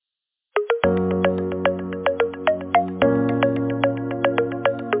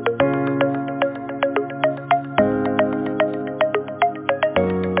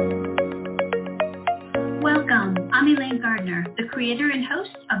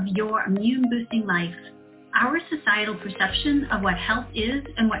your immune-boosting life. Our societal perception of what health is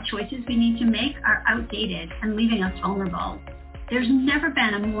and what choices we need to make are outdated and leaving us vulnerable. There's never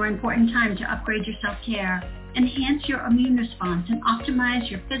been a more important time to upgrade your self-care, enhance your immune response, and optimize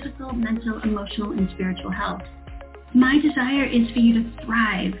your physical, mental, emotional, and spiritual health. My desire is for you to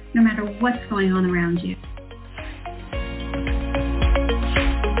thrive no matter what's going on around you.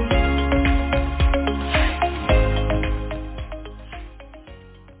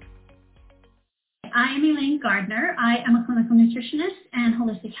 I am Elaine Gardner. I am a clinical nutritionist and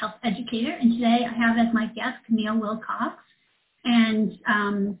holistic health educator, and today I have as my guest Camille Wilcox. And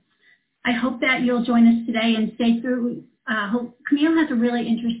I hope that you'll join us today and stay through. Camille has a really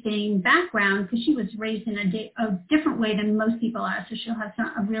interesting background because she was raised in a different way than most people are, so she'll have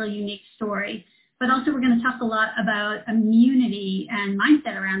a really unique story. But also we're going to talk a lot about immunity and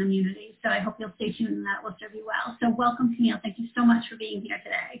mindset around immunity, so I hope you'll stay tuned and that will serve you well. So welcome, Camille. Thank you so much for being here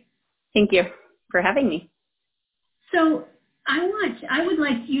today. Thank you for having me. So I would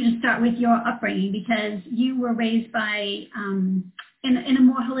like you to start with your upbringing because you were raised by in a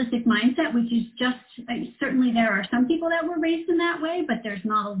more holistic mindset, which is just certainly there are some people that were raised in that way, but there's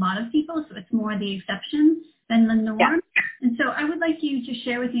not a lot of people, so it's more the exception than the norm. Yeah. And so I would like you to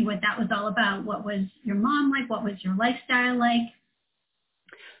share with me what that was all about. What was your mom like? What was your lifestyle like?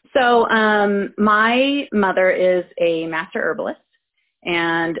 So my mother is a master herbalist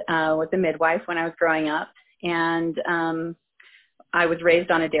and was a midwife when I was growing up. And I was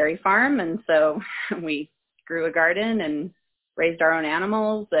raised on a dairy farm, and so we grew a garden and raised our own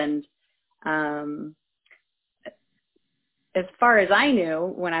animals. And as far as I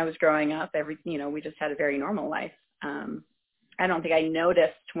knew when I was growing up, we just had a very normal life. I don't think I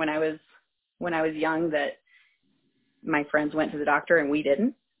noticed when I was young that my friends went to the doctor and we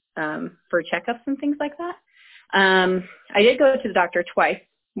didn't for checkups and things like that. I did go to the doctor twice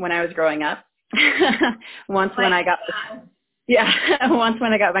when I was growing up. Once when I got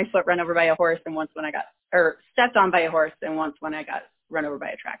my foot run over by a horse, and once when I got stepped on by a horse, and once when I got run over by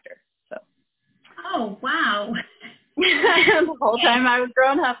a tractor. So. Oh wow! The whole time I was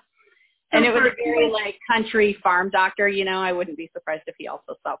growing up, and it was a very country farm doctor. I wouldn't be surprised if he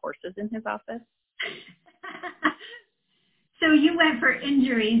also saw horses in his office. So you went for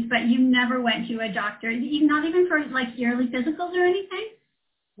injuries, but you never went to a doctor, not even for yearly physicals or anything?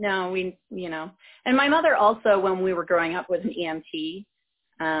 No, and my mother also, when we were growing up, was an EMT.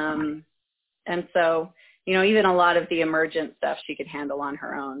 And so, even a lot of the emergent stuff she could handle on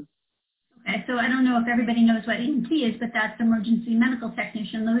her own. Okay, so I don't know if everybody knows what EMT is, but that's emergency medical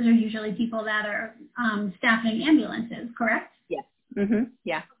technician. Those are usually people that are staffing ambulances, correct? Yes. Mm-hmm.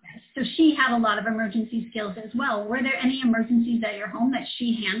 Yeah. Okay. So she had a lot of emergency skills as well. Were there any emergencies at your home that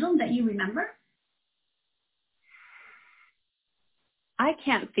she handled that you remember? I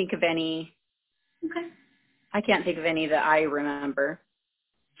can't think of any. Okay. I can't think of any that I remember.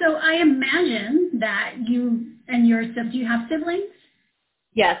 So I imagine that do you have siblings?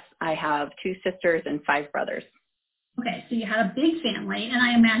 Yes, I have 2 sisters and 5 brothers. Okay, so you had a big family, and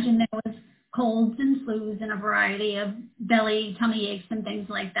I imagine there was colds and flus and a variety of belly, tummy aches and things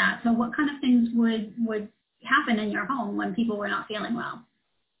like that. So what kind of things would happen in your home when people were not feeling well?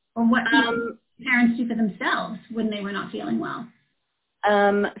 Or what did parents do for themselves when they were not feeling well?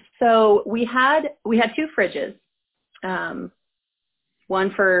 So we had 2 fridges,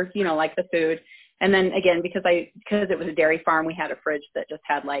 one for, the food. And then again, because it was a dairy farm, we had a fridge that just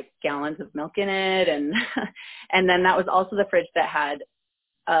had gallons of milk in it. And, and then that was also the fridge that had,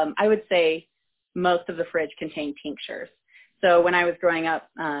 I would say most of the fridge contained tinctures. So when I was growing up,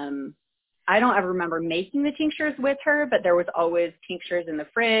 I don't ever remember making the tinctures with her, but there was always tinctures in the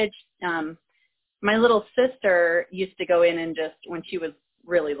fridge. My little sister used to go in and just, when she was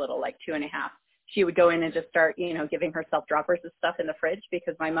really little, 2.5, she would go in and just start, giving herself droppers of stuff in the fridge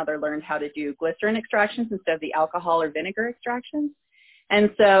because my mother learned how to do glycerin extractions instead of the alcohol or vinegar extractions. And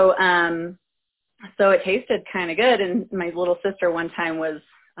so, so it tasted kind of good. And my little sister one time was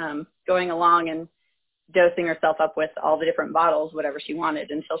going along and dosing herself up with all the different bottles, whatever she wanted,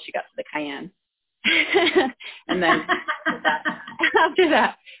 until she got to the cayenne. And then after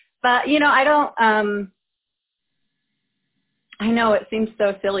that. But, I don't, I know it seems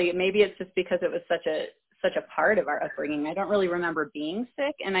so silly. Maybe it's just because it was such a part of our upbringing. I don't really remember being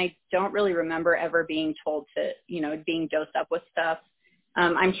sick, and I don't really remember ever being told to, being dosed up with stuff.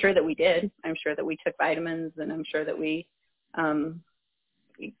 I'm sure that we did. I'm sure that we took vitamins, and I'm sure that we,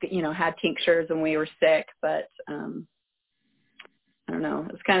 had tinctures when we were sick, but I don't know.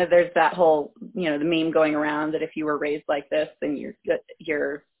 It's kind of, there's that whole, the meme going around that if you were raised like this, then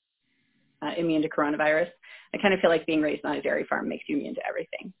you're immune to coronavirus. I kind of feel like being raised on a dairy farm makes you immune to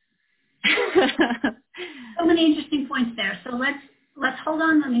everything. So many interesting points there. So let's hold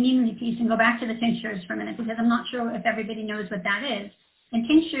on the immunity piece and go back to the tinctures for a minute, because I'm not sure if everybody knows what that is. And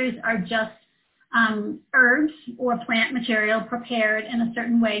tinctures are just herbs or plant material prepared in a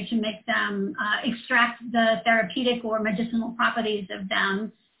certain way to make them extract the therapeutic or medicinal properties of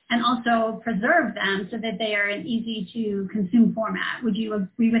them, and also preserve them so that they are in easy to consume format. Would you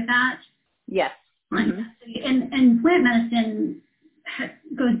agree with that? Yes. Mm-hmm. And plant medicine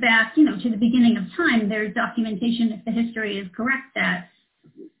goes back, to the beginning of time. There's documentation, if the history is correct, that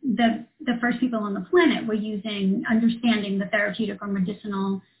the first people on the planet were understanding the therapeutic or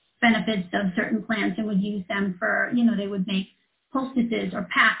medicinal benefits of certain plants, and would use them for, they would make poultices or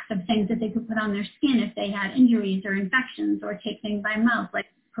packs of things that they could put on their skin if they had injuries or infections, or take things by mouth, like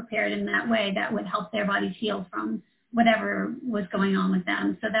prepared in that way that would help their bodies heal from whatever was going on with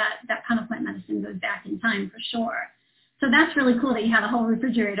them. So that kind of plant medicine goes back in time for sure. So that's really cool that you have a whole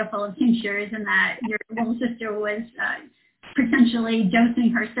refrigerator full of tinctures, and that your little sister was potentially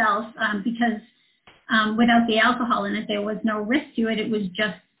dosing herself because without the alcohol in it, there was no risk to it. It was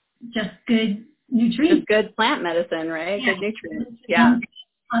just good nutrients. Just good plant medicine, right? Yeah. Good nutrients. Yeah.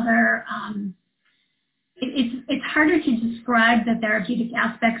 Other, it's harder to describe the therapeutic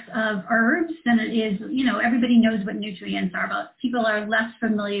aspects of herbs than it is, everybody knows what nutrients are, but people are less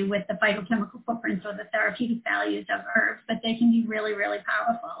familiar with the phytochemical footprints or the therapeutic values of herbs, but they can be really, really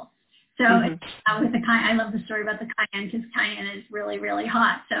powerful. So with the cayenne, I love the story about the cayenne, because cayenne is really, really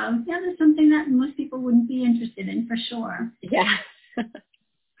hot. So yeah, that's something that most people wouldn't be interested in for sure. Yeah.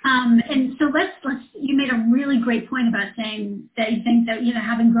 And so you made a really great point about saying that you think that,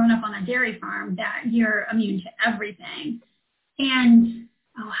 having grown up on a dairy farm, that you're immune to everything. And,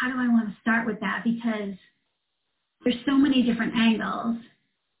 how do I want to start with that? Because there's so many different angles.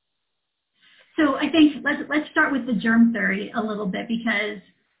 So I think let's start with the germ theory a little bit, because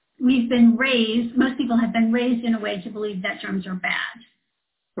most people have been raised in a way to believe that germs are bad.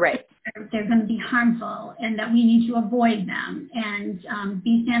 Right. They're going to be harmful, and that we need to avoid them and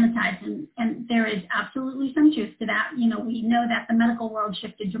be sanitized. And there is absolutely some truth to that. We know that the medical world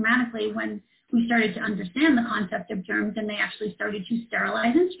shifted dramatically when we started to understand the concept of germs, and they actually started to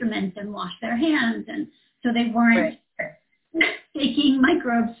sterilize instruments and wash their hands. And so they weren't taking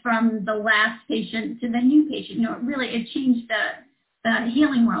microbes from the last patient to the new patient. It changed the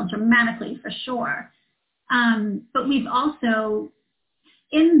healing world dramatically for sure. But we've also,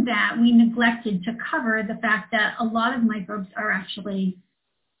 in that, we neglected to cover the fact that a lot of microbes are actually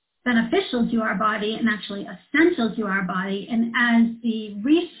beneficial to our body and actually essential to our body. And as the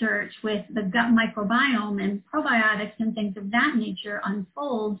research with the gut microbiome and probiotics and things of that nature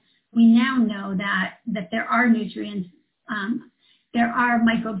unfolds, we now know that there are nutrients, there are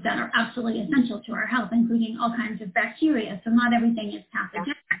microbes that are absolutely essential to our health, including all kinds of bacteria. So not everything is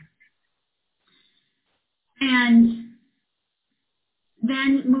pathogenic. And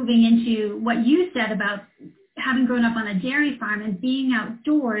then moving into what you said about having grown up on a dairy farm and being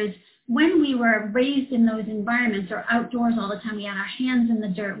outdoors, when we were raised in those environments or outdoors all the time, we had our hands in the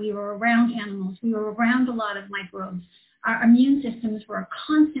dirt, we were around animals, we were around a lot of microbes. Our immune systems were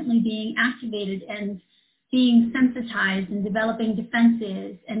constantly being activated and being sensitized and developing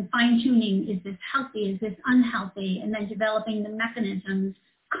defenses and fine-tuning, is this healthy, is this unhealthy, and then developing the mechanisms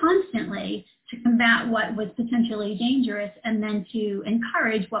constantly to combat what was potentially dangerous and then to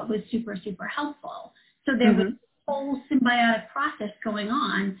encourage what was super, super helpful. So there was a whole symbiotic process going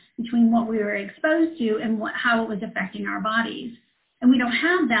on between what we were exposed to and how it was affecting our bodies. And we don't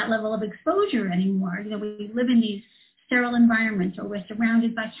have that level of exposure anymore. We live in these sterile environments, or we're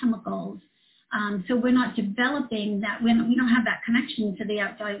surrounded by chemicals. So we're not developing that. We don't have that connection to the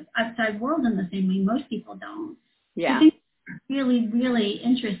outside world in the same way most people don't. Yeah. I think it's a really, really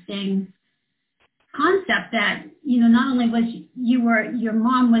interesting concept that, not only was your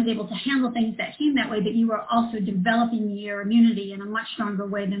mom was able to handle things that came that way, but you were also developing your immunity in a much stronger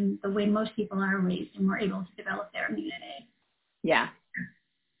way than the way most people are raised and were able to develop their immunity. Yeah.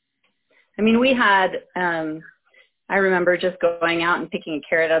 I mean, we had, I remember just going out and picking a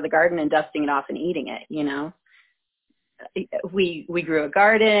carrot out of the garden and dusting it off and eating it, We grew a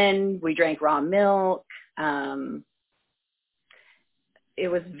garden, we drank raw milk. It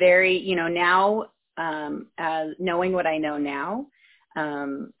was very, now, as knowing what I know now,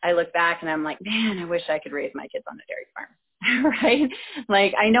 I look back and I'm like, man, I wish I could raise my kids on a dairy farm, right?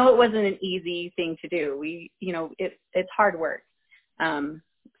 Like, I know it wasn't an easy thing to do. It's hard work,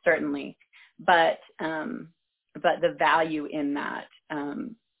 certainly, but the value in that,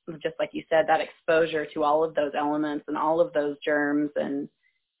 just like you said, that exposure to all of those elements and all of those germs and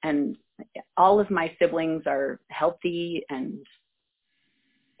all of my siblings are healthy and,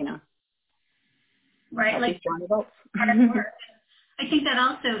 right, healthy, like strong adults. I think that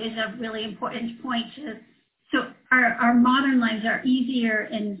also is a really important point. So our modern lives are easier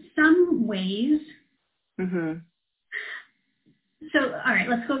in some ways. Mm-hmm. So, all right,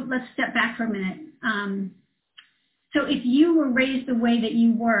 let's step back for a minute. So if you were raised the way that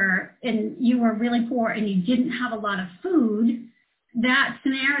you were and you were really poor and you didn't have a lot of food, that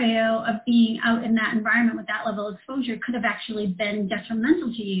scenario of being out in that environment with that level of exposure could have actually been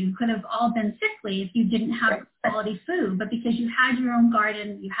detrimental to you, could have all been sickly if you didn't have quality food. But because you had your own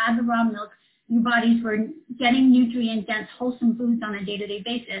garden, you had the raw milk, your bodies were getting nutrient-dense, wholesome foods on a day-to-day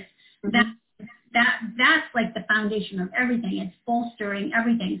basis, that's like the foundation of everything. It's bolstering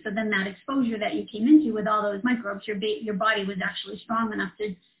everything. So then that exposure that you came into with all those microbes, your body was actually strong enough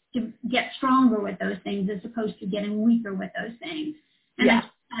to get stronger with those things as opposed to getting weaker with those things. And that's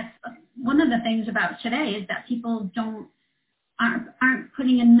one of the things about today is that people aren't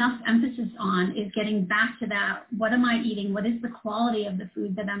putting enough emphasis on is getting back to that. What am I eating? What is the quality of the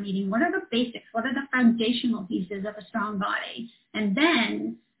food that I'm eating? What are the basics? What are the foundational pieces of a strong body? And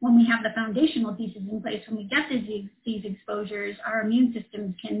then when we have the foundational pieces in place, when we get these exposures, our immune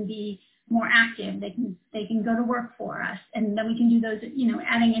systems can be more active. They can go to work for us, and then we can do those,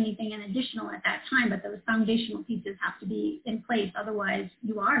 adding anything in additional at that time. But those foundational pieces have to be in place, otherwise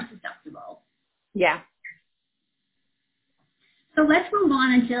you are susceptible. Yeah. So let's move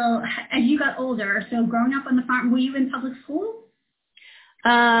on until as you got older. So growing up on the farm, were you in public school?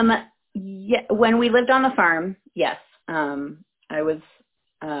 Yeah, when we lived on the farm, yes. I was.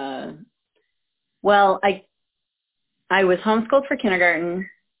 I was homeschooled for kindergarten,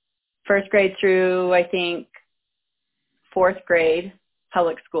 first grade through, I think, fourth grade,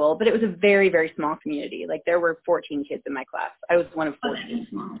 public school, but it was a very, very small community. Like there were 14 kids in my class. I was one of 14. Oh, that is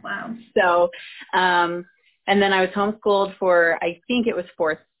small. Wow. So, and then I was homeschooled for, I think it was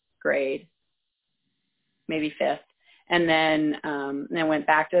fourth grade, maybe fifth. And then went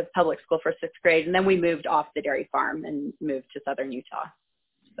back to public school for sixth grade. And then we moved off the dairy farm and moved to southern Utah.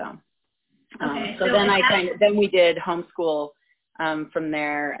 So, then we did homeschool from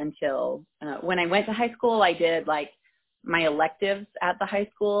there until when I went to high school, I did like my electives at the high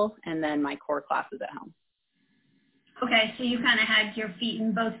school and then my core classes at home. Okay, so you kind of had your feet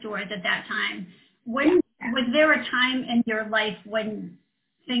in both doors at that time. Was there a time in your life when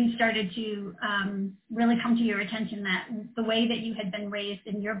things started to really come to your attention that the way that you had been raised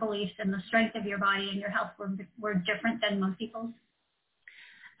and your beliefs and the strength of your body and your health were different than most people's?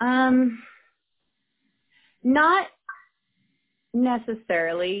 Not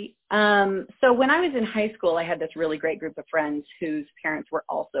necessarily. So when I was in high school, I had this really great group of friends whose parents were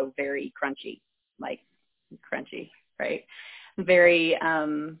also very crunchy, right? Very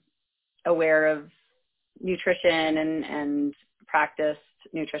aware of nutrition and practiced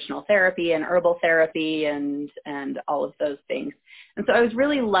nutritional therapy and herbal therapy and all of those things. And so I was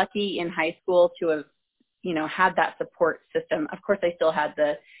really lucky in high school to have, had that support system. Of course, I still had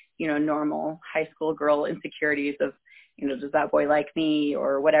the, normal high school girl insecurities of, does that boy like me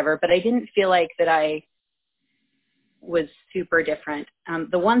or whatever, but I didn't feel like that I was super different.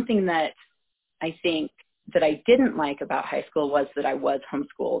 The one thing that I think that I didn't like about high school was that I was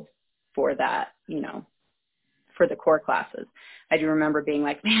homeschooled for that, for the core classes. I do remember being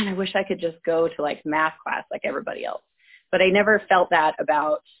like, man, I wish I could just go to like math class like everybody else. But I never felt that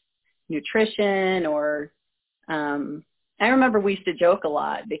about nutrition or, I remember we used to joke a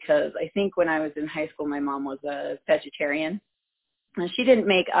lot because I think when I was in high school, my mom was a vegetarian. And she didn't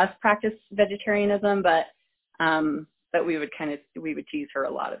make us practice vegetarianism, but we would tease her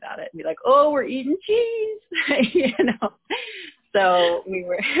a lot about it and be like, oh, we're eating cheese, So we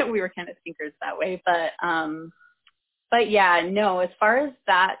were kind of thinkers that way. But yeah, no, as far as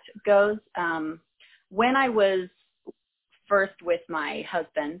that goes, when I was first with my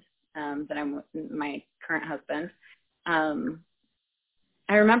husband, that I'm my current husband, I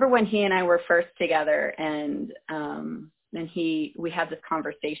remember when he and I were first together and we had this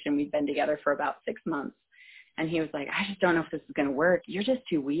conversation. We'd been together for about 6 months and he was like, I just don't know if this is going to work. You're just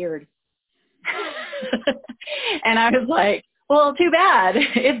too weird. And I was like, well, too bad.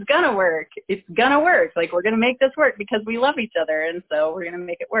 It's going to work. It's going to work. Like, we're going to make this work because we love each other. And so we're going to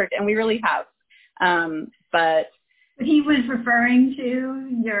make it work. And we really have. But he was referring to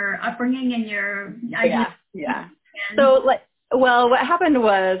your upbringing and your ideas. Yeah. So what happened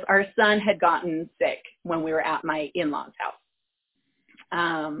was our son had gotten sick when we were at my in-laws' house.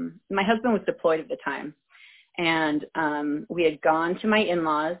 My husband was deployed at the time. And we had gone to my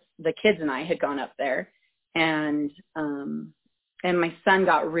in-laws. The kids and I had gone up there. And and my son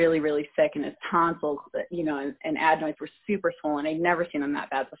got really, really sick, and his tonsils, and adenoids were super swollen. I'd never seen them that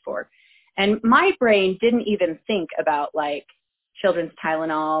bad before. And my brain didn't even think about like children's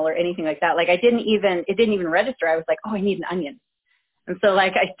Tylenol or anything like that. Like it didn't even register. I was like, oh, I need an onion. And so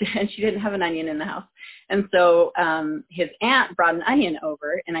and she didn't have an onion in the house. And so his aunt brought an onion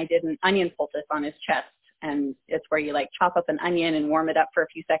over, and I did an onion poultice on his chest. And it's where you like chop up an onion and warm it up for a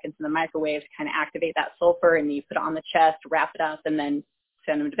few seconds in the microwave to kind of activate that sulfur, and you put it on the chest, wrap it up, and then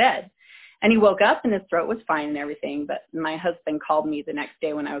send him to bed. And he woke up and his throat was fine and everything. But my husband called me the next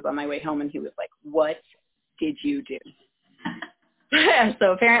day when I was on my way home, and he was like, what did you do?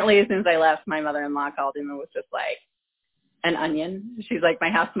 So apparently as soon as I left, my mother-in-law called him and was just like, an onion. She's like, my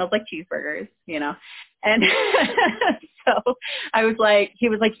house smells like cheeseburgers, And so I was like, he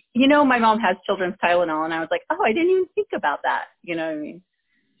was like, my mom has children's Tylenol. And I was like, oh, I didn't even think about that. You know what I mean?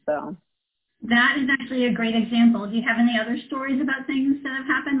 So. That is actually a great example. Do you have any other stories about things that have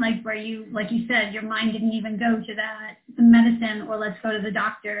happened, like where you, like you said, your mind didn't even go to the medicine, or let's go to the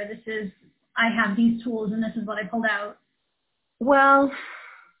doctor. I have these tools and this is what I pulled out. Well,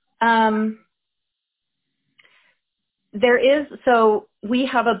 so we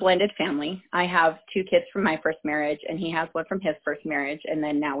have a blended family. I have 2 kids from my first marriage, and he has 1 from his first marriage. And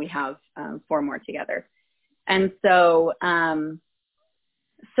then now we have 4 more together. And so,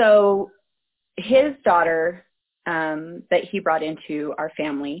 so his daughter that he brought into our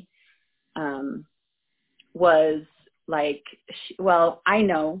family was like, I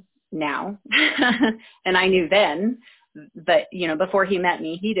know now, and I knew then, but, before he met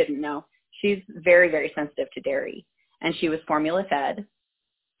me, he didn't know. She's very, very sensitive to dairy. And she was formula fed,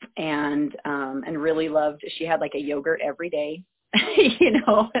 and really loved, she had like a yogurt every day,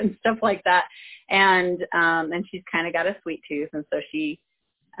 and stuff like that. And she's kind of got a sweet tooth. And so she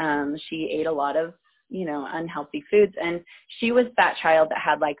ate a lot of, unhealthy foods. And she was that child that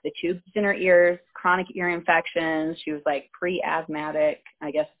had like the tubes in her ears, chronic ear infections. She was like pre-asthmatic. I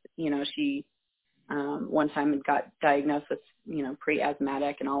guess, she one time got diagnosed with,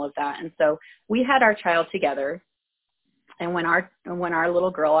 pre-asthmatic and all of that. And so we had our child together. And when our little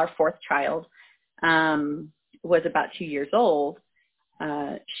girl, our 4th child, was about 2 years old,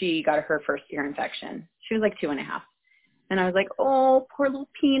 she got her first ear infection. She was like 2.5. And I was like, oh, poor little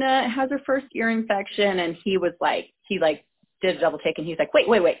Peanut has her first ear infection. And he did a double take, and he's like,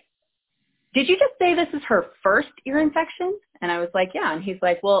 wait. Did you just say this is her first ear infection? And I was like, yeah. And he's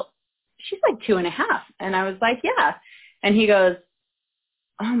like, well, she's like 2.5. And I was like, yeah. And he goes,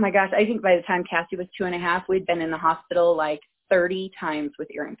 oh my gosh, I think by the time Cassie was 2.5, we'd been in the hospital like 30 times with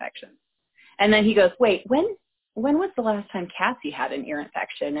ear infections. And then he goes, wait, when was the last time Cassie had an ear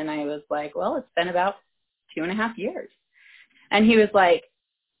infection? And I was like, well, it's been about 2.5 years. And he was like,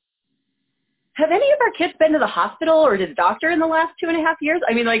 have any of our kids been to the hospital or to the doctor in the last 2.5 years?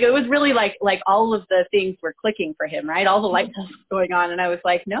 I mean, like, it was really like all of the things were clicking for him, right? All the light bulbs going on. And I was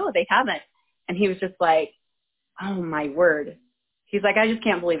like, no, they haven't. And he was just like, oh my word. He's like, I just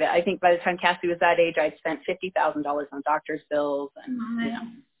can't believe it. I think by the time Cassie was that age, I'd spent $50,000 on doctor's bills.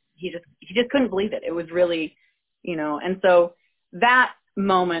 And he just couldn't believe it. It was really, and so that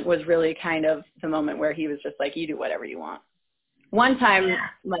moment was really kind of the moment where he was just like, you do whatever you want. One time,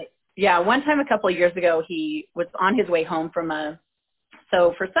 a couple of years ago, he was on his way home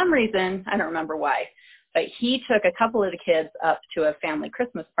so for some reason, I don't remember why, but he took a couple of the kids up to a family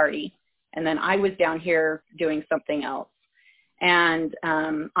Christmas party. And then I was down here doing something else. And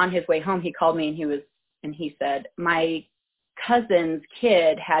on his way home, he called me, and he said, my cousin's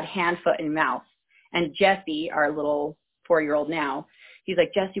kid had hand, foot, and mouth. And Jessie, our little 4-year-old now, he's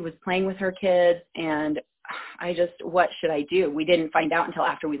like, Jessie was playing with her kids, and what should I do? We didn't find out until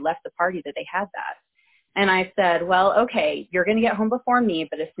after we left the party that they had that. And I said, well, okay, you're going to get home before me,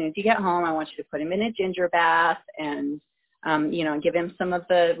 but as soon as you get home, I want you to put him in a ginger bath and, give him some of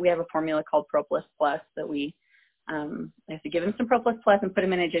we have a formula called Propolis Plus that I have to give him some Propolis Plus and put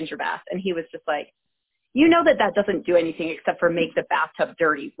him in a ginger bath. And he was just like, that doesn't do anything except for make the bathtub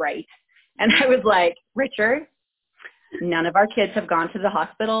dirty, right? And I was like, Richard, none of our kids have gone to the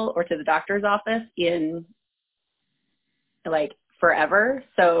hospital or to the doctor's office in like forever.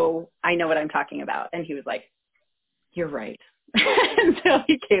 So I know what I'm talking about. And he was like, you're right. And so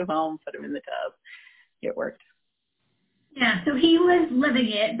he came home, put him in the tub. It worked. Yeah, so he was living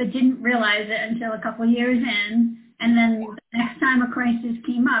it, but didn't realize it until a couple of years in. And then the next time a crisis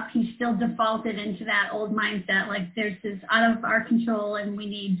came up, he still defaulted into that old mindset, like there's this out of our control and we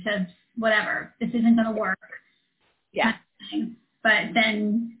need to, whatever, this isn't going to work. Yeah. But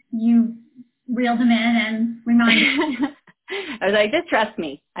then you reeled him in and reminded him. I was like, just trust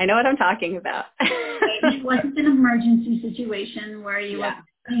me. I know what I'm talking about. it wasn't an emergency situation where you were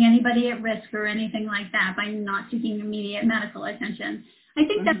putting anybody at risk or anything like that by not seeking immediate medical attention. I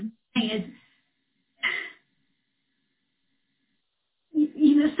think that's the thing is,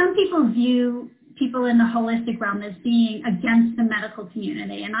 some people view people in the holistic realm as being against the medical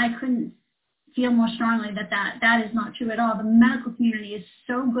community, and I couldn't feel more strongly that is not true at all. The medical community is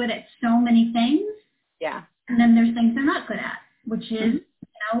so good at so many things. Yeah. And then there's things they're not good at, which is,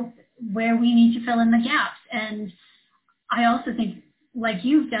 where we need to fill in the gaps. And I also think, like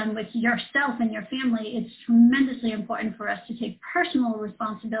you've done with yourself and your family, it's tremendously important for us to take personal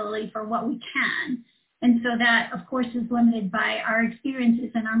responsibility for what we can. And so that, of course, is limited by our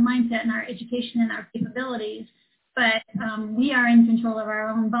experiences and our mindset and our education and our capabilities. But we are in control of our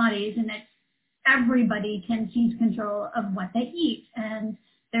own bodies, and it's everybody can seize control of what they eat and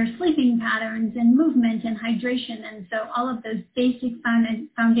their sleeping patterns and movement and hydration. And so all of those basic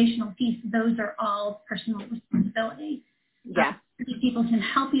foundational pieces, those are all personal responsibility. Yeah. People can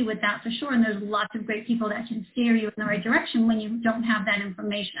help you with that for sure. And there's lots of great people that can steer you in the right direction when you don't have that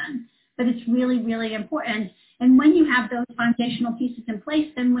information. But it's really, really important. And when you have those foundational pieces in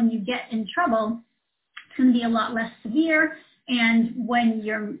place, then when you get in trouble, it's going to be a lot less severe. And when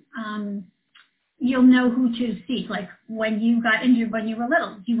you'll know who to seek. Like when you got injured when you were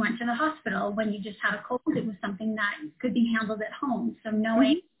little, you went to the hospital. When you just had a cold, it was something that could be handled at home. So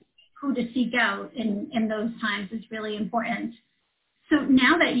knowing who to seek out in those times is really important. So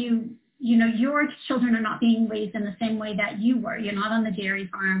now that your children are not being raised in the same way that you were, you're not on the dairy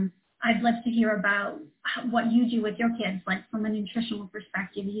farm, I'd love to hear about what you do with your kids, like from a nutritional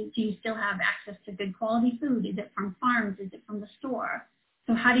perspective. Do you still have access to good quality food? Is it from farms? Is it from the store?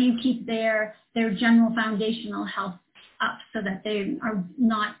 So how do you keep their general foundational health up so that they are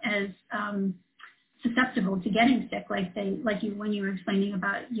not as susceptible to getting sick like you when you were explaining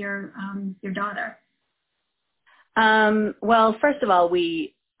about your daughter? Well, first of all,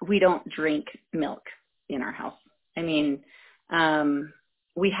 we don't drink milk in our house. I mean,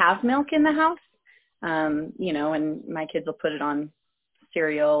 we have milk in the house, and my kids will put it on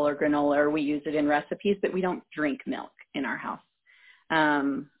cereal or granola, or we use it in recipes, but we don't drink milk in our house.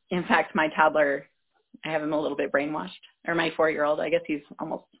 In fact, my toddler, I have him a little bit brainwashed, or my 4-year-old, I guess he's a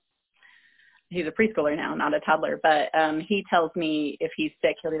preschooler now, not a toddler, but he tells me if he's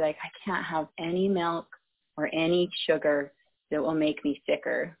sick, he'll be like, I can't have any milk or any sugar that will make me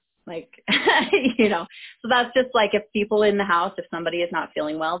sicker. Like, so that's just like if people in the house, if somebody is not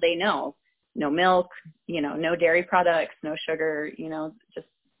feeling well, they know no milk, no dairy products, no sugar, just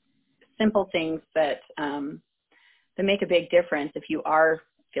simple things that make a big difference if you are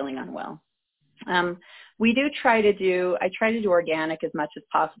feeling unwell. I try to do organic as much as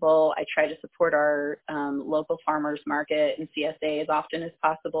possible. I try to support our local farmers market and CSA as often as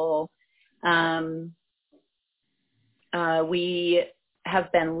possible. We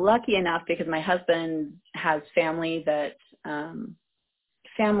have been lucky enough because my husband has family that has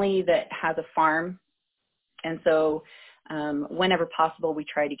a farm. And so whenever possible, we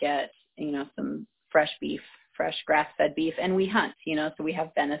try to get, some fresh beef, fresh grass-fed beef, and we hunt, so we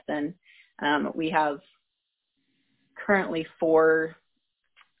have venison. We have currently four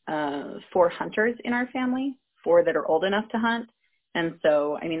hunters in our family, 4 that are old enough to hunt. And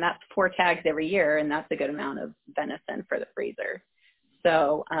so, that's 4 tags every year, and that's a good amount of venison for the freezer.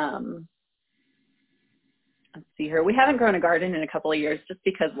 So let's see here. We haven't grown a garden in a couple of years just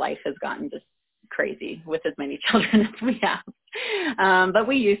because life has gotten just crazy with as many children as we have. But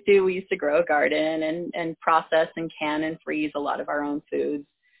we used to grow a garden and process and can and freeze a lot of our own foods.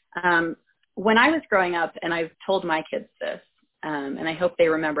 When I was growing up, and I've told my kids this, and I hope they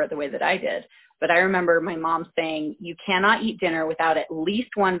remember it the way that I did, but I remember my mom saying, you cannot eat dinner without at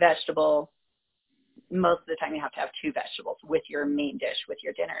least 1 vegetable. Most of the time you have to have 2 vegetables with your main dish, with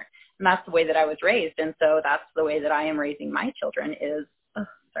your dinner. And that's the way that I was raised. And so that's the way that I am raising my children is,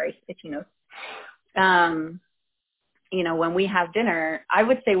 itchy nose. When we have dinner, I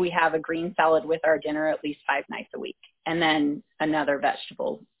would say we have a green salad with our dinner at least 5 nights a week, and then another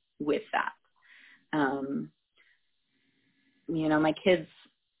vegetable with that. My kids,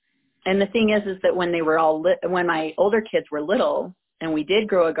 and the thing is that when they were when my older kids were little and we did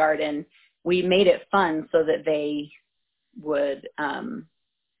grow a garden, we made it fun so that they would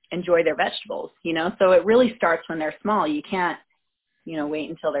enjoy their vegetables, so it really starts when they're small. You can't, wait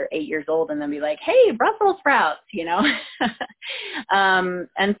until they're 8 years old and then be like, hey, Brussels sprouts,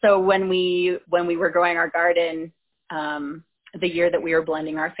 and so when we were growing our garden, the year that we were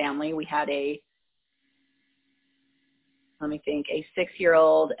blending our family, we had a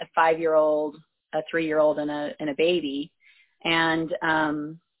 6-year-old, a 5-year-old, a 3-year-old, and a baby. And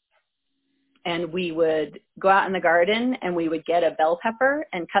and we would go out in the garden and we would get a bell pepper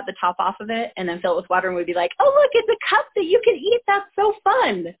and cut the top off of it and then fill it with water, and we'd be like, oh, look, it's a cup that you can eat. That's so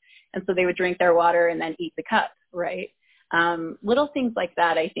fun. And so they would drink their water and then eat the cup, right? Little things like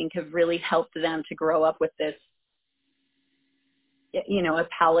that, I think, have really helped them to grow up with this, you know, a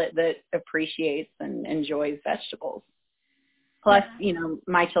palate that appreciates and enjoys vegetables. Plus, you know,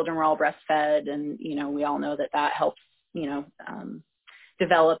 my children were all breastfed, and, you know, we all know that that helps, you know,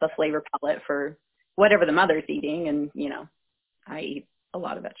 develop a flavor palette for whatever the mother's eating. And, you know, I eat a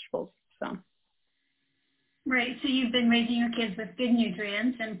lot of vegetables, so. Right. So you've been raising your kids with good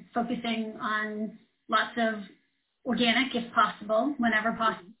nutrients and focusing on lots of organic, if possible, whenever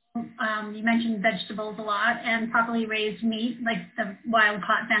possible. You mentioned vegetables a lot, and properly raised meat, like the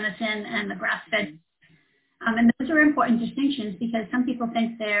wild-caught venison and the grass-fed. And those are important distinctions, because some people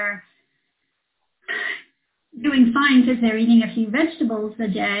think they're doing fine because they're eating a few vegetables a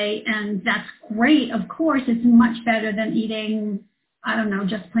day, and that's great. Of course, it's much better than eating, I don't know,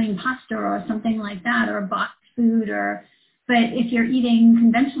 just plain pasta or something like that, or boxed food. But if you're eating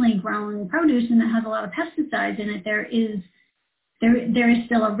conventionally grown produce and it has a lot of pesticides in it, there is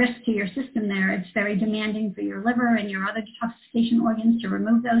still a risk to your system there. It's very demanding for your liver and your other detoxification organs to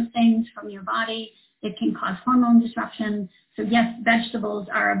remove those things from your body. It can cause hormone disruption. So yes, vegetables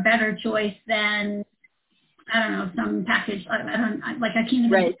are a better choice than, I don't know, some packaged, I can't even.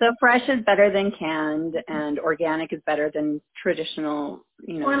 Right. So fresh is better than canned, and organic is better than traditional,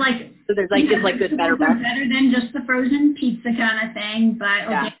 you know. Or like, so there's like, it's like good, better, best. Better than just the frozen pizza kind of thing, but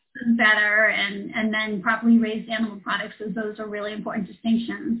organic is better, and then properly raised animal products, so those are really important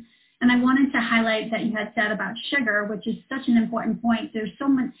distinctions. And I wanted to highlight that you had said about sugar, which is such an important point. There's so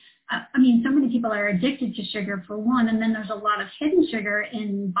much, so many people are addicted to sugar, for one, and then there's a lot of hidden sugar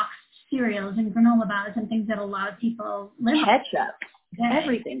in boxed cereals and granola bars and things that a lot of people live on. Ketchup,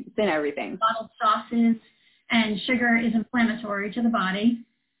 everything. It's in everything. Bottled sauces, and sugar is inflammatory to the body.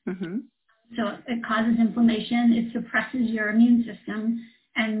 Mm-hmm. So it causes inflammation. It suppresses your immune system,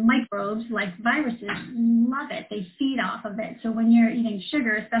 and microbes like viruses love it. They feed off of it. So when you're eating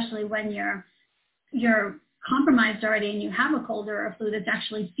sugar, especially when you're compromised already and you have a cold or a flu, that's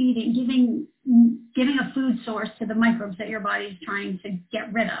actually giving a food source to the microbes that your body is trying to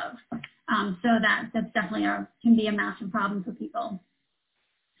get rid of. So that's definitely can be a massive problem for people.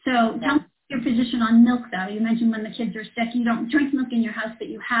 So tell me your position on milk, though. You mentioned when the kids are sick, you don't drink milk in your house, but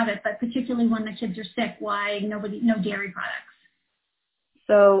you have it. But particularly when the kids are sick, why no dairy products?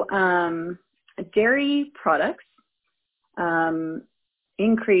 So dairy products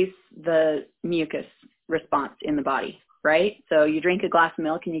increase the mucus response in the body, right? So you drink a glass of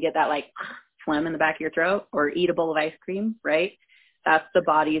milk and you get that like phlegm in the back of your throat, or eat a bowl of ice cream, right? That's the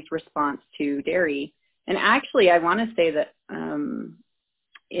body's response to dairy. And actually, I want to say that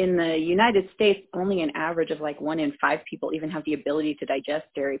in the United States, only an average of like 1 in 5 people even have the ability to digest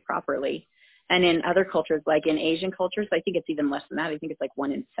dairy properly. And in other cultures, like in Asian cultures, I think it's even less than that. I think it's like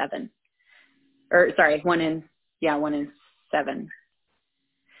 1 in 7. Or sorry, 1 in 7.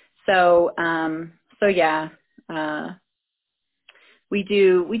 So we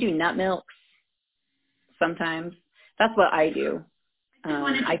do nut milks sometimes. That's what I do. I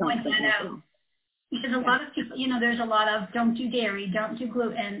don't point that out. Because a lot of people, there's a lot of don't do dairy, don't do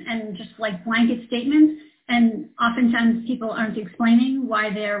gluten, and just like blanket statements. And oftentimes people aren't explaining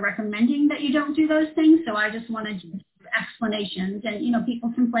why they're recommending that you don't do those things. So I just wanted to give explanations. And,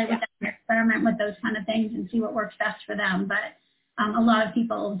 people can play with that and experiment with those kind of things and see what works best for them. But a lot of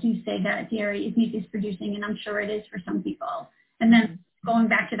people do say that dairy is mucus producing, and I'm sure it is for some people. And then going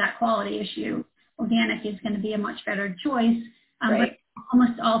back to that quality issue, organic is going to be a much better choice. Right. But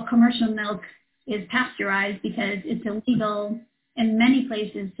almost all commercial milk is pasteurized because it's illegal in many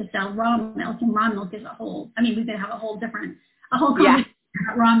places to sell raw milk, and raw milk is we could have a whole conversation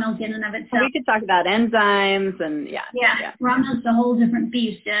about raw milk in and of itself. We could talk about enzymes and raw milk's a whole different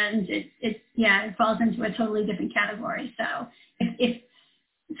beast, and it falls into a totally different category. So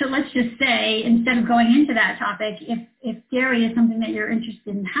so let's just say, instead of going into that topic, if dairy is something that you're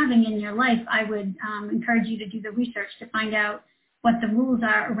interested in having in your life, I would encourage you to do the research to find out what the rules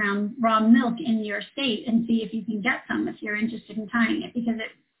are around raw milk in your state, and see if you can get some if you're interested in trying it, because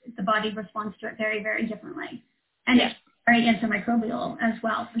the body responds to it very, very differently. And it's very antimicrobial as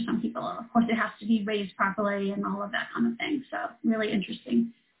well for some people. Of course, it has to be raised properly and all of that kind of thing. So really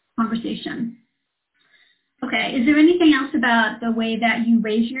interesting conversation. Okay, is there anything else about the way that you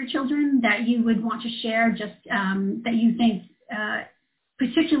raise your children that you would want to share, just that you think,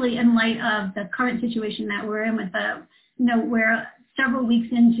 particularly in light of the current situation that we're in with where several weeks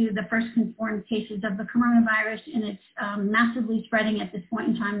into the first confirmed cases of the coronavirus, and it's massively spreading at this point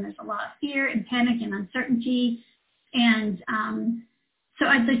in time. There's a lot of fear and panic and uncertainty. And so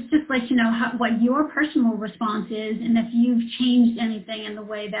I'd just like to know what your personal response is, and if you've changed anything in the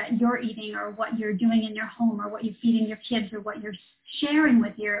way that you're eating or what you're doing in your home or what you're feeding your kids or what you're sharing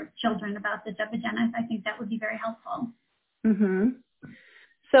with your children about this epidemic. I think that would be very helpful. Mm-hmm.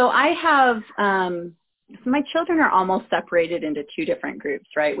 So I have, so my children are almost separated into two different groups,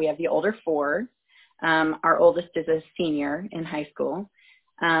 right? We have the older four. Our oldest is a senior in high school.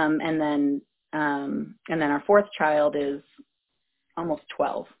 And then our fourth child is almost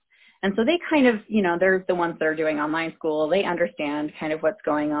 12. And so they kind of, they're the ones that are doing online school. They understand kind of what's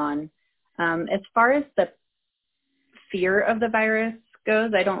going on. As far as the fear of the virus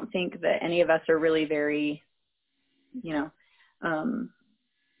goes, I don't think that any of us are really very,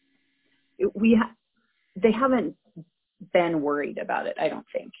 they haven't been worried about it, I don't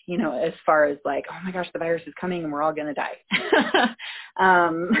think, as far as like, oh my gosh, the virus is coming and we're all going to die.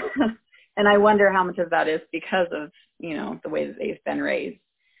 And I wonder how much of that is because of, the way that they've been raised.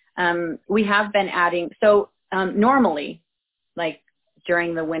 We have been adding, normally, like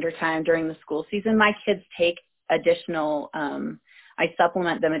during the wintertime, during the school season, my kids take additional, I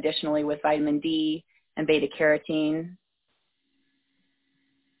supplement them additionally with vitamin D and beta carotene,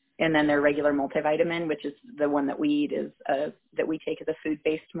 and then their regular multivitamin, which is the one that we eat, that we take as a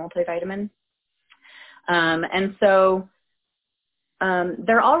food-based multivitamin. And so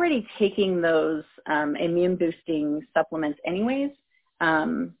they're already taking those immune-boosting supplements anyways.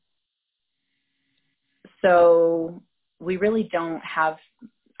 So we really don't have,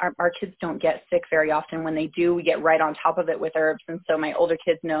 our kids don't get sick very often. When they do, we get right on top of it with herbs. And so my older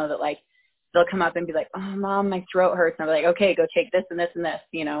kids know that, like, they'll come up and be like, oh, Mom, my throat hurts. And I'm like, okay, go take this and this and this,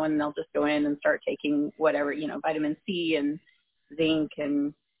 and they'll just go in and start taking whatever, vitamin C and zinc.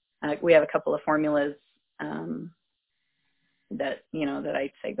 And we have a couple of formulas that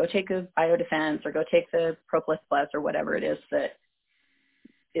I'd say, go take a Biodefense or go take the Propolis Plus or whatever it is that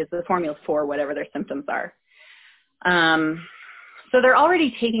is the formula for whatever their symptoms are. So they're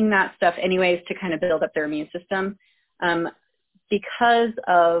already taking that stuff anyways to kind of build up their immune system. Because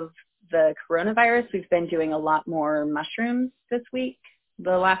of the coronavirus, we've been doing a lot more mushrooms this week,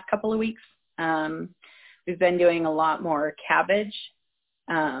 the last couple of weeks. We've been doing a lot more cabbage,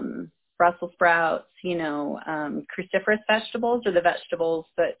 Brussels sprouts, cruciferous vegetables are the vegetables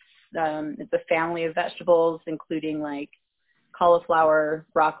that, it's a family of vegetables, including like cauliflower,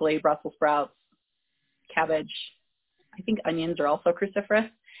 broccoli, Brussels sprouts, cabbage. I think onions are also cruciferous.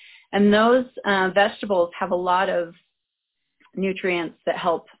 And those vegetables have a lot of nutrients that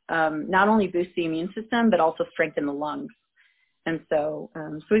help not only boost the immune system, but also strengthen the lungs. And so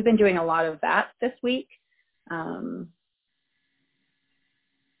we've been doing a lot of that this week.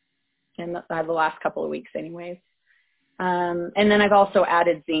 In the last couple of weeks anyways. And then I've also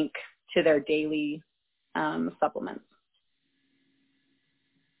added zinc to their daily supplements.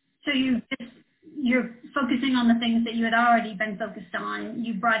 So you're focusing on the things that you had already been focused on.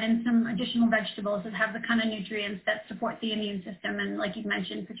 You brought in some additional vegetables that have the kind of nutrients that support the immune system, and like you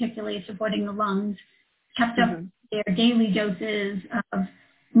mentioned, particularly supporting the lungs, kept up their daily doses of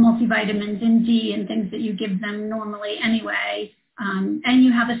multivitamins and D and things that you give them normally anyway. And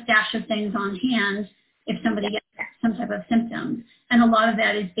you have a stash of things on hand if somebody gets some type of symptoms. And a lot of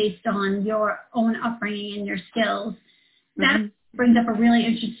that is based on your own upbringing and your skills. That brings up a really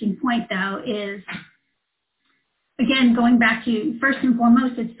interesting point, though, is, again, going back to, first and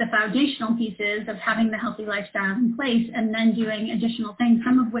foremost, it's the foundational pieces of having the healthy lifestyle in place and then doing additional things,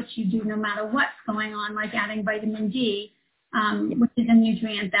 some of which you do no matter what's going on, like adding vitamin D, which is a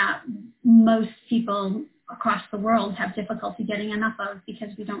nutrient that most people across the world have difficulty getting enough of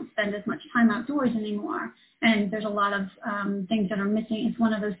because we don't spend as much time outdoors anymore. And there's a lot of things that are missing. It's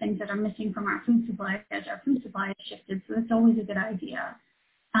one of those things that are missing from our food supply as our food supply has shifted. So it's always a good idea.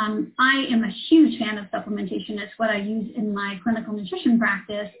 I am a huge fan of supplementation. It's what I use in my clinical nutrition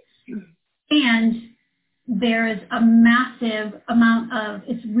practice. And there is a massive amount of,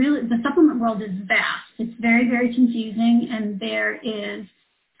 the supplement world is vast. It's very, very confusing, and there is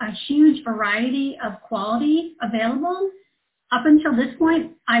a huge variety of quality available. Up until this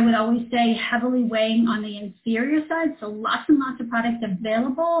point, I would always say heavily weighing on the inferior side, so lots and lots of products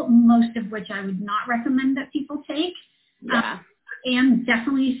available, most of which I would not recommend that people take. Yeah. And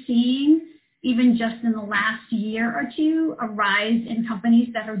definitely seeing, even just in the last year or two, a rise in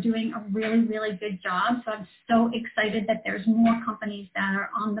companies that are doing a really, really good job. So I'm so excited that there's more companies that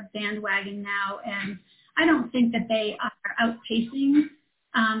are on the bandwagon now, and I don't think that they are outpacing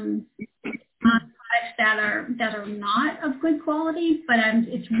that are not of good quality, but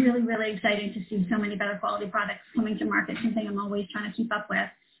it's really, really exciting to see so many better quality products coming to market, something I'm always trying to keep up with.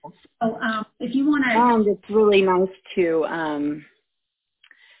 So if you want to... And it's really nice to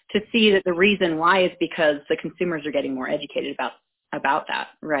see that the reason why is because the consumers are getting more educated about that,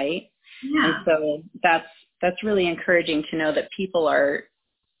 right? Yeah. And so that's really encouraging to know that people are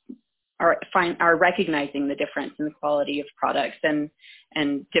recognizing the difference in the quality of products and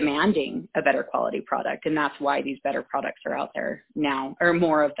demanding a better quality product. And that's why these better products are out there now, or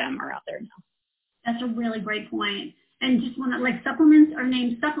more of them are out there now. That's a really great point. And just supplements are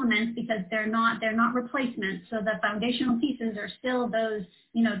named supplements because they're not replacements. So the foundational pieces are still those,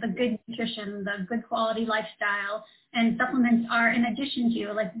 the good nutrition, the good quality lifestyle, and supplements are in addition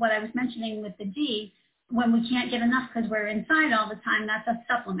to, like what I was mentioning with the D, when we can't get enough because we're inside all the time, that's a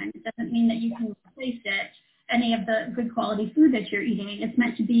supplement. It doesn't mean that you can replace any of the good quality food that you're eating. It's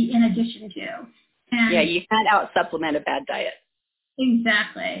meant to be in addition to. And yeah, you can't out-supplement a bad diet.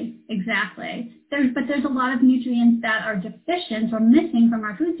 Exactly. There's a lot of nutrients that are deficient or missing from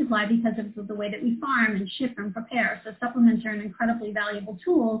our food supply because of the way that we farm and ship and prepare. So supplements are an incredibly valuable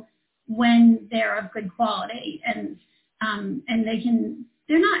tool when they're of good quality, and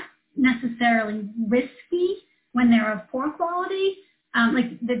they're not necessarily risky when they're of poor quality.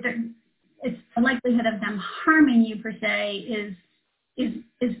 It's the likelihood of them harming you per se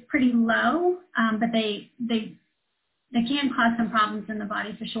is pretty low, but they can cause some problems in the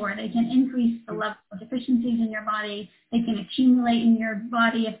body for sure. They can increase the level of deficiencies in your body. They can accumulate in your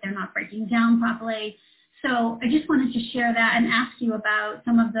body if they're not breaking down properly. So I just wanted to share that and ask you about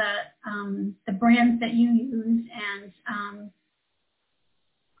some of the brands that you use, and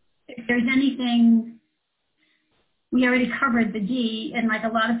if there's anything. We already covered the D, and like a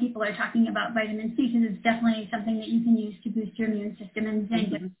lot of people are talking about vitamin C because it's definitely something that you can use to boost your immune system and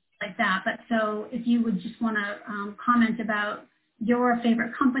zinc and like that. But so if you would just want to comment about your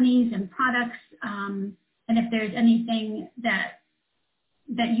favorite companies and products, and if there's anything that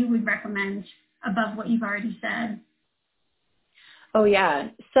you would recommend above what you've already said. Oh yeah.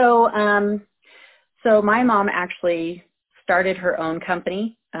 So my mom actually started her own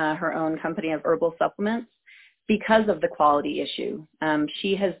company of herbal supplements because of the quality issue.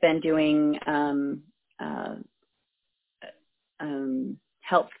 She has been doing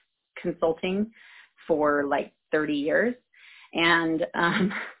health consulting for like 30 years. And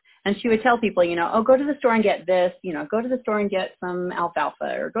she would tell people, go to the store and get this, go to the store and get some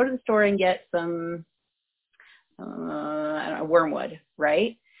alfalfa, or go to the store and get some, wormwood,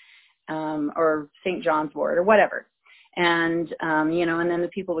 right? Or St. John's wort or whatever. And, and then the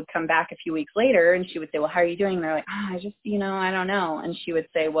people would come back a few weeks later and she would say, well, how are you doing? And they're like, I just, I don't know. And she would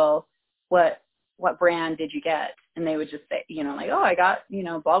say, well, what brand did you get? And they would just say, I got,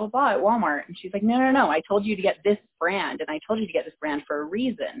 blah, blah, blah at Walmart. And she's like, no. I told you to get this brand. And I told you to get this brand for a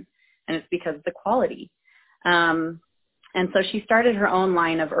reason. And it's because of the quality. And so she started her own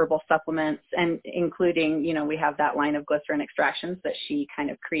line of herbal supplements, and including, we have that line of glycerin extractions that she kind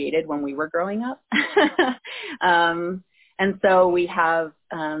of created when we were growing up. And so we have,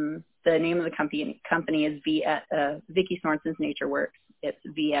 the name of the company is Vicki Sorensen's NatureWorks. It's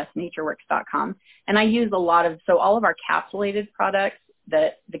vsnatureworks.com. And I use all of our capsulated products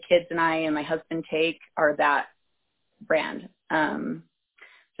that the kids and I and my husband take are that brand,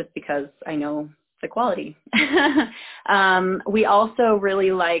 just because I know the quality. We also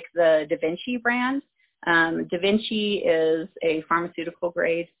really like the Da Vinci brand. Da Vinci is a pharmaceutical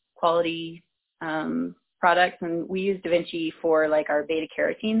grade quality product, and we use Da Vinci for like our beta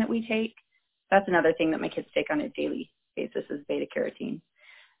carotene that we take. That's another thing that my kids take on a daily basis is beta carotene.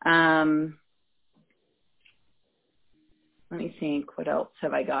 Let me think, what else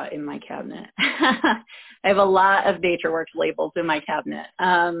have I got in my cabinet? I have a lot of NatureWorks labels in my cabinet.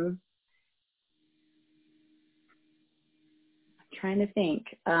 Trying to think.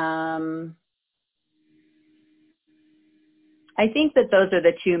 I think that those are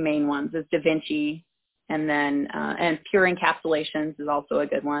the two main ones, is Da Vinci, and then and Pure Encapsulations is also a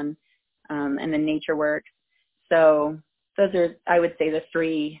good one, and then NatureWorks. So those are, I would say, the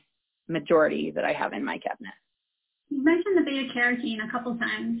three majority that I have in my cabinet. You mentioned the beta carotene a couple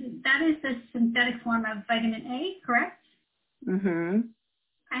times. That is the synthetic form of vitamin A, correct? Mm-hmm.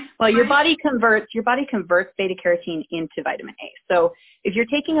 Okay. Well, your body converts beta carotene into vitamin A. So if you're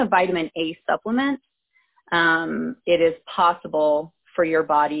taking a vitamin A supplement, it is possible for your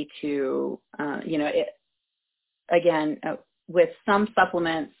body to, with some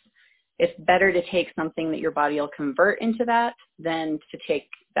supplements, it's better to take something that your body will convert into that than to take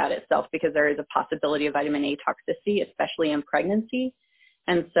that itself, because there is a possibility of vitamin A toxicity, especially in pregnancy.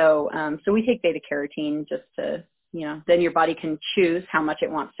 And so, so we take beta carotene just to, then your body can choose how much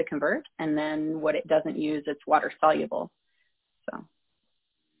it wants to convert, and then what it doesn't use, it's water soluble. So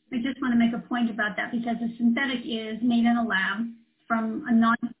I just want to make a point about that, because a synthetic is made in a lab from a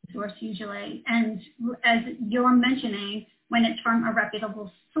non-source usually. And as you're mentioning, when it's from a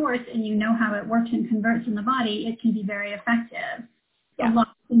reputable source and you know how it works and converts in the body, it can be very effective. yeah. A lot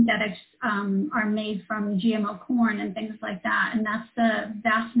of synthetics are made from GMO corn and things like that, and that's the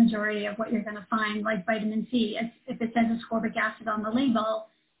vast majority of what you're going to find, like vitamin C. If it says ascorbic acid on the label,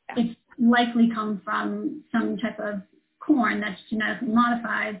 it's likely come from some type of corn that's genetically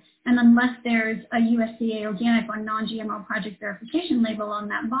modified, and unless there's a USDA organic or non-GMO project verification label on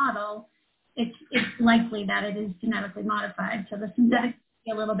that bottle, it's likely that it is genetically modified. So the synthetics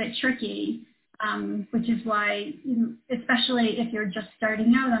is a little bit tricky. Which is why, especially if you're just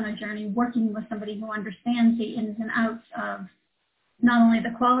starting out on a journey, working with somebody who understands the ins and outs of not only the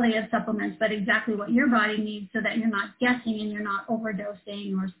quality of supplements, but exactly what your body needs, so that you're not guessing and you're not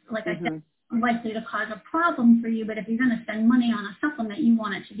overdosing, or, like I said, likely to cause a problem for you. But if you're going to spend money on a supplement, you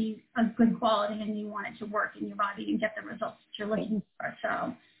want it to be a good quality and you want it to work in your body and get the results that you're looking for.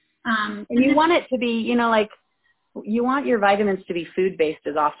 So, and you want it to be, you want your vitamins to be food-based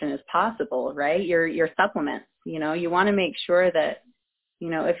as often as possible, right? Your supplements, you want to make sure that,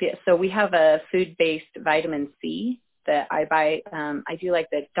 so we have a food-based vitamin C that I buy. I do like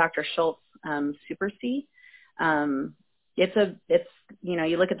the Dr. Schultz Super C. It's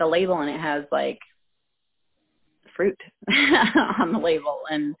you look at the label and it has like fruit on the label,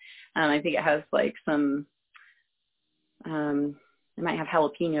 and I think it has like some. It might have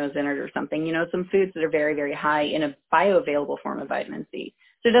jalapenos in it or something, some foods that are very, very high in a bioavailable form of vitamin C.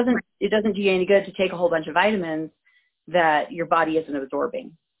 So it doesn't do you any good to take a whole bunch of vitamins that your body isn't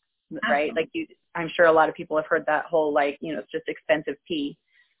absorbing, right? Like I'm sure a lot of people have heard that whole, it's just expensive tea.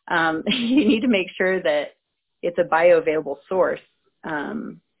 You need to make sure that it's a bioavailable source.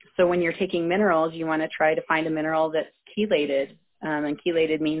 So when you're taking minerals, you want to try to find a mineral that's chelated, and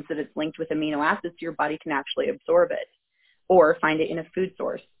chelated means that it's linked with amino acids so your body can actually absorb it, or find it in a food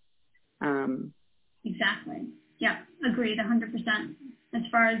source. Exactly. Yeah, agreed, 100%. As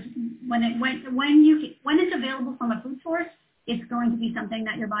far as when it's available from a food source, it's going to be something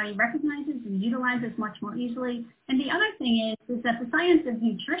that your body recognizes and utilizes much more easily. And the other thing is that the science of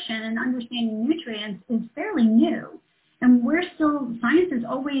nutrition and understanding nutrients is fairly new. And science is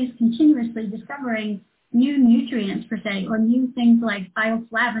always continuously discovering new nutrients per se, or new things like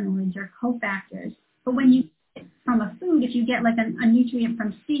bioflavonoids or cofactors. But when you from a food, if you get like a nutrient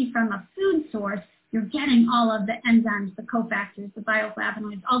from C from a food source, you're getting all of the enzymes, the cofactors, the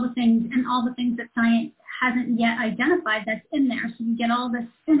bioflavonoids, all the things that science hasn't yet identified that's in there. So you get all the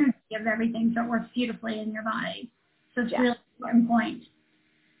synergy of everything, so it works beautifully in your body. So it's a really important point.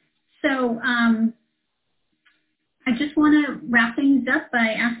 So I just want to wrap things up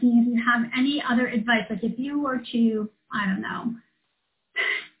by asking if you have any other advice. Like if you were to, I don't know,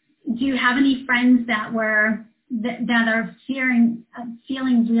 do you have any friends that are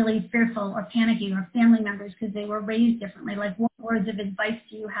feeling really fearful or panicky, or family members because they were raised differently? Like, what words of advice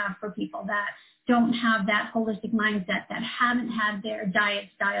do you have for people that don't have that holistic mindset, that haven't had their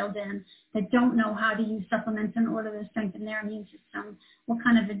diets dialed in, that don't know how to use supplements in order to strengthen their immune system? What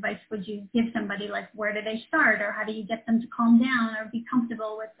kind of advice would you give somebody? Like, where do they start, or how do you get them to calm down or be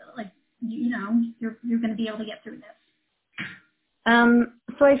comfortable with, like, you're going to be able to get through this?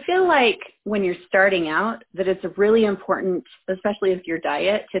 So I feel like when you're starting out that it's really important, especially with your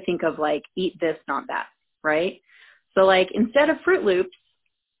diet, to think of like, eat this, not that, right? So like, instead of Fruit Loops,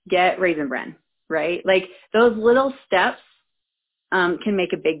 get Raisin Bran, right? Like those little steps can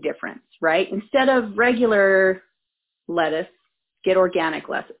make a big difference, right? Instead of regular lettuce, get organic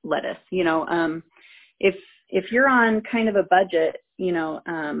lettuce. If you're on kind of a budget,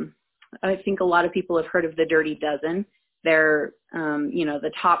 I think a lot of people have heard of the Dirty Dozen. They're,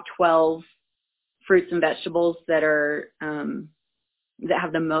 the top 12 fruits and vegetables that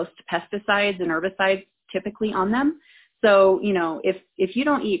have the most pesticides and herbicides typically on them. So, if you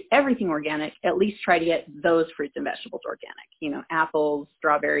don't eat everything organic, at least try to get those fruits and vegetables organic. Apples,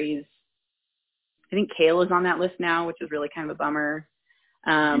 strawberries. I think kale is on that list now, which is really kind of a bummer.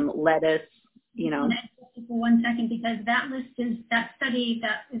 Lettuce, For 1 second, because that study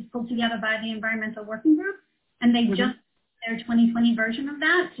that is pulled together by the Environmental Working Group, and they just their 2020 version of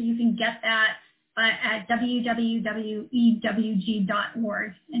that, so you can get that at www.ewg.org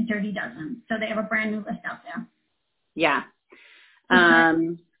and Dirty Dozen. So they have a brand new list out there. Yeah.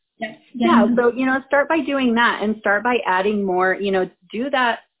 So, start by doing that, and start by adding more, do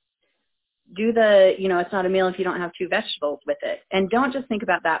that do the, it's not a meal if you don't have two vegetables with it. And don't just think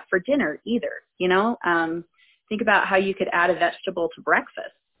about that for dinner either, think about how you could add a vegetable to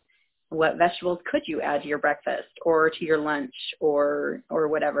breakfast. What vegetables could you add to your breakfast or to your lunch or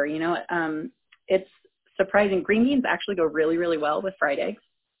whatever, it's surprising. Green beans actually go really, really well with fried eggs.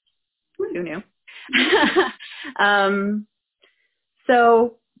 Who knew?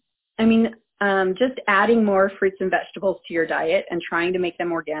 So, just adding more fruits and vegetables to your diet and trying to make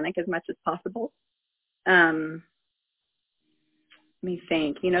them organic as much as possible. Let me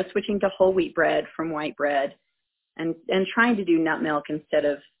think, switching to whole wheat bread from white bread and trying to do nut milk instead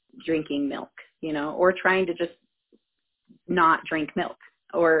of drinking milk, or trying to just not drink milk,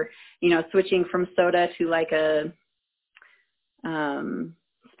 or, switching from soda to like a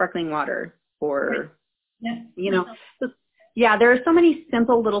sparkling water, or, there are so many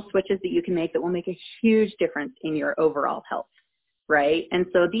simple little switches that you can make that will make a huge difference in your overall health, right? And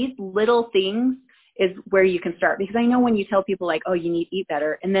so these little things is where you can start, because I know when you tell people like, oh, you need to eat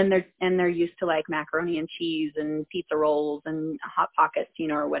better, and then they're used to like macaroni and cheese and pizza rolls and Hot Pockets,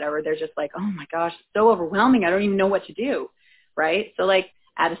 or whatever, they're just like, oh my gosh, it's so overwhelming. I don't even know what to do, right? So like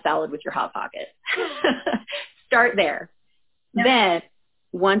add a salad with your Hot Pocket. Start there. Yeah. Then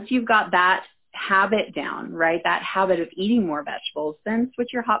once you've got that habit down, right, that habit of eating more vegetables, then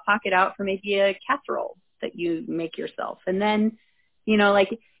switch your Hot Pocket out for maybe a casserole that you make yourself. And then,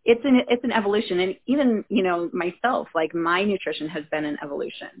 it's an evolution. And even, myself, like my nutrition has been an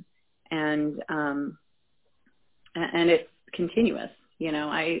evolution, and it's continuous.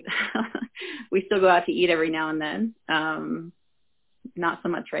 We still go out to eat every now and then. Not so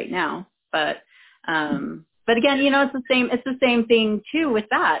much right now, but again, it's the same thing too with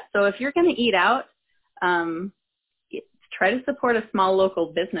that. So if you're going to eat out, try to support a small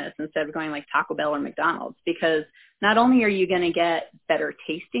local business instead of going like Taco Bell or McDonald's, because not only are you going to get better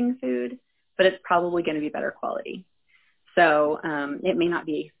tasting food, but it's probably going to be better quality. So it may not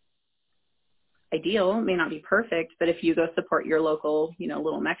be ideal, it may not be perfect, but if you go support your local,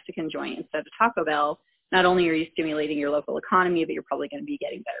 little Mexican joint instead of Taco Bell, not only are you stimulating your local economy, but you're probably going to be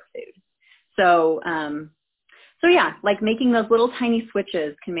getting better food. So yeah, like making those little tiny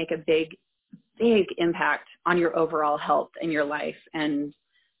switches can make a big impact on your overall health in your life. And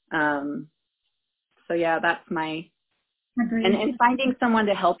so yeah, that's my, and finding someone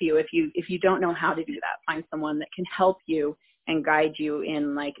to help you. If you don't know how to do that, find someone that can help you and guide you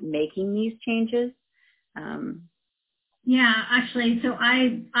in like making these changes. Yeah, actually, so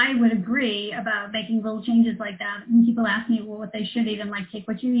I would agree about making little changes like that. When people ask me, well, what they should eat, I'm like, take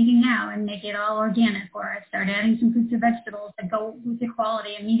what you're eating now and make it all organic, or start adding some fruits and vegetables that go with the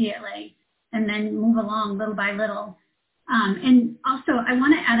quality immediately, and then move along little by little. And also, I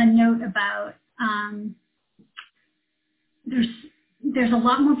want to add a note about there's a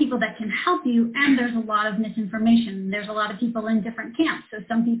lot more people that can help you, and there's a lot of misinformation. There's a lot of people in different camps. So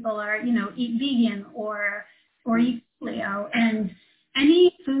some people are, eat vegan or eat paleo, and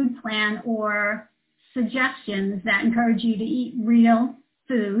any food plan or suggestions that encourage you to eat real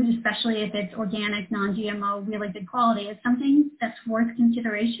food, especially if it's organic, non-GMO, really good quality, is something that's worth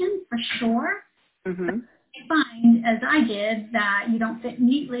consideration for sure. Mm-hmm. I find, as I did, that you don't fit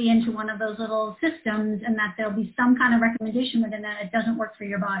neatly into one of those little systems, and that there'll be some kind of recommendation within that it doesn't work for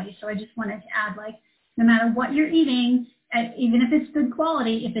your body. So I just wanted to add, like, no matter what you're eating, even if it's good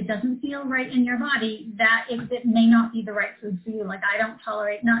quality, if it doesn't feel right in your body, that it may not be the right food for you. Like, I don't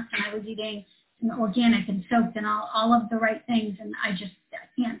tolerate nuts, and I was eating organic and soaked and all of the right things, and I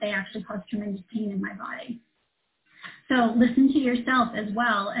can't. They actually cause tremendous pain in my body. So listen to yourself as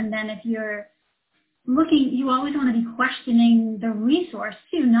well. And then if you're looking, you always want to be questioning the resource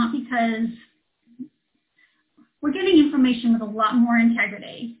too, not because we're getting information with a lot more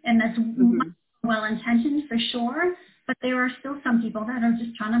integrity, and that's well-intentioned for sure, but there are still some people that are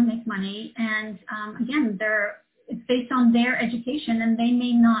just trying to make money, and again, it's based on their education, and they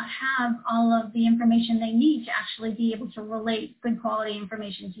may not have all of the information they need to actually be able to relate good quality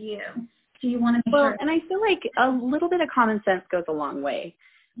information to you. So you want to make sure. And I feel like a little bit of common sense goes a long way.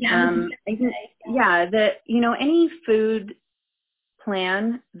 Yeah. That, any food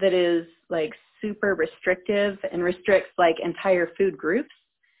plan that is like super restrictive and restricts like entire food groups,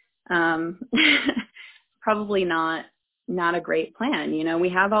 probably not a great plan. We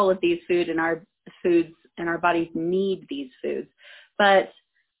have all of these foods and our bodies need these foods. But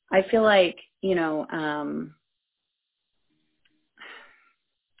I feel like,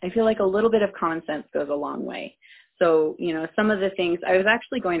 I feel like a little bit of common sense goes a long way. So, some of the things, I was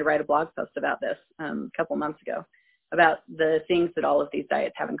actually going to write a blog post about this a couple months ago, about the things that all of these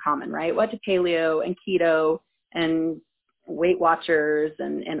diets have in common, right? What do paleo and keto and Weight Watchers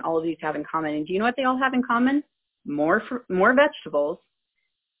and all of these have in common. And do you know what they all have in common? More vegetables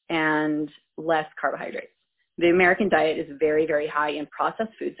and less carbohydrates. The American diet is very, very high in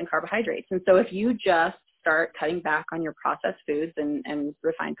processed foods and carbohydrates. And so if you just start cutting back on your processed foods and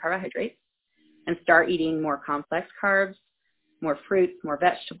refined carbohydrates and start eating more complex carbs, more fruits, more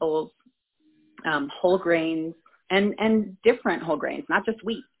vegetables, whole grains, and different whole grains, not just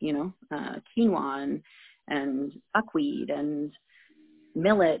wheat, quinoa and buckwheat and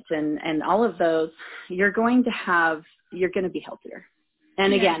millet and all of those, you're going to be healthier.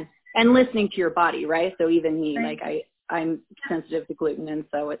 And again, and listening to your body, right? So even me, Right. like I'm sensitive to gluten, and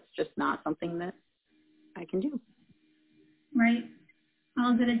so it's just not something that I can do. Right.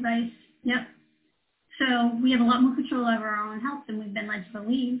 All good advice. Yep. So we have a lot more control over our own health than we've been led to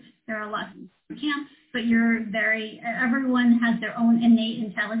believe. There are lots of camps, but everyone has their own innate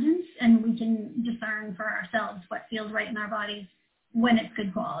intelligence, and we can discern for ourselves what feels right in our bodies when it's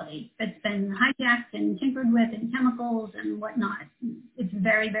good quality. If it's been hijacked and tinkered with and chemicals and whatnot, it's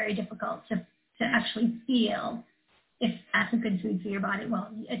very, very difficult to actually feel if that's a good food for your body. Well,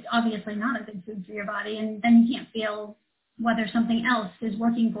 it's obviously not a good food for your body, and then you can't feel whether something else is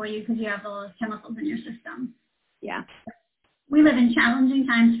working for you because you have all those chemicals in your system. Yeah. We live in challenging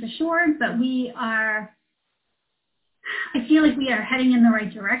times for sure, but I feel like we are heading in the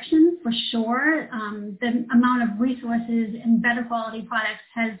right direction for sure. The amount of resources and better quality products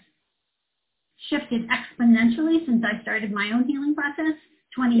has shifted exponentially since I started my own healing process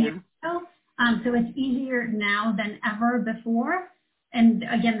 20 years ago. So it's easier now than ever before. And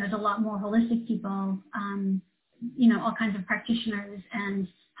again, there's a lot more holistic people, all kinds of practitioners and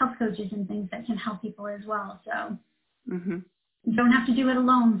health coaches and things that can help people as well. So you don't have to do it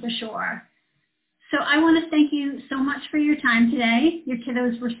alone for sure. So I want to thank you so much for your time today. Your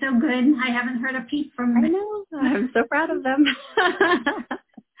kiddos were so good. I haven't heard a peep from them. I know. I'm so proud of them.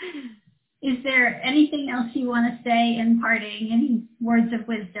 Is there anything else you want to say in parting? Any words of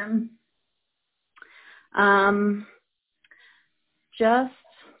wisdom? Just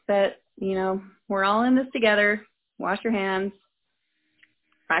that, we're all in this together. Wash your hands,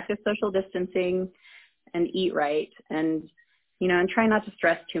 practice social distancing, and eat right. And try not to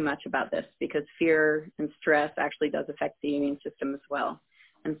stress too much about this, because fear and stress actually does affect the immune system as well.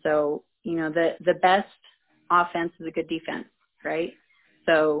 And so, the best offense is a good defense, right?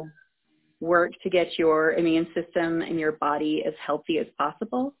 So work to get your immune system and your body as healthy as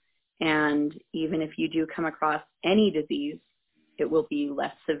possible. And even if you do come across any disease, it will be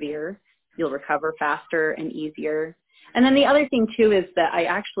less severe. You'll recover faster and easier. And then the other thing too is that I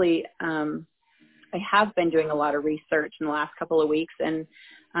actually, I have been doing a lot of research in the last couple of weeks and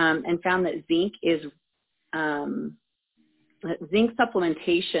found that zinc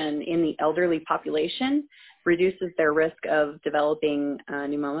supplementation in the elderly population reduces their risk of developing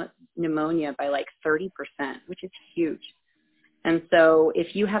pneumonia by like 30%, which is huge. And so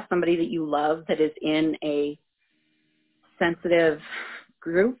if you have somebody that you love that is in a sensitive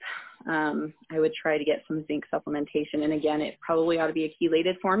group, I would try to get some zinc supplementation. And again, it probably ought to be a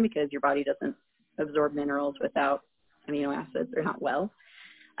chelated form because your body doesn't absorb minerals without amino acids. They're not well.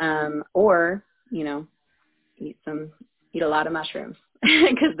 Or, eat a lot of mushrooms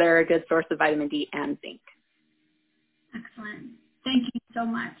because they're a good source of vitamin D and zinc. Excellent. Thank you so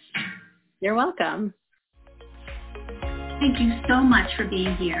much. You're welcome. Thank you so much for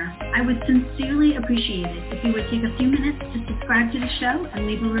being here. I would sincerely appreciate it if you would take a few minutes to subscribe to the show and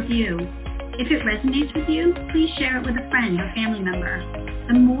leave a review. If it resonates with you, please share it with a friend or family member.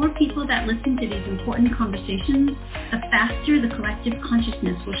 The more people that listen to these important conversations, the faster the collective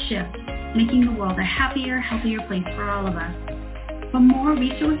consciousness will shift, making the world a happier, healthier place for all of us. For more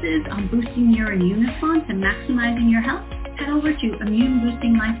resources on boosting your immune response and maximizing your health, head over to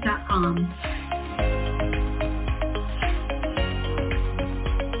immuneboostinglife.com.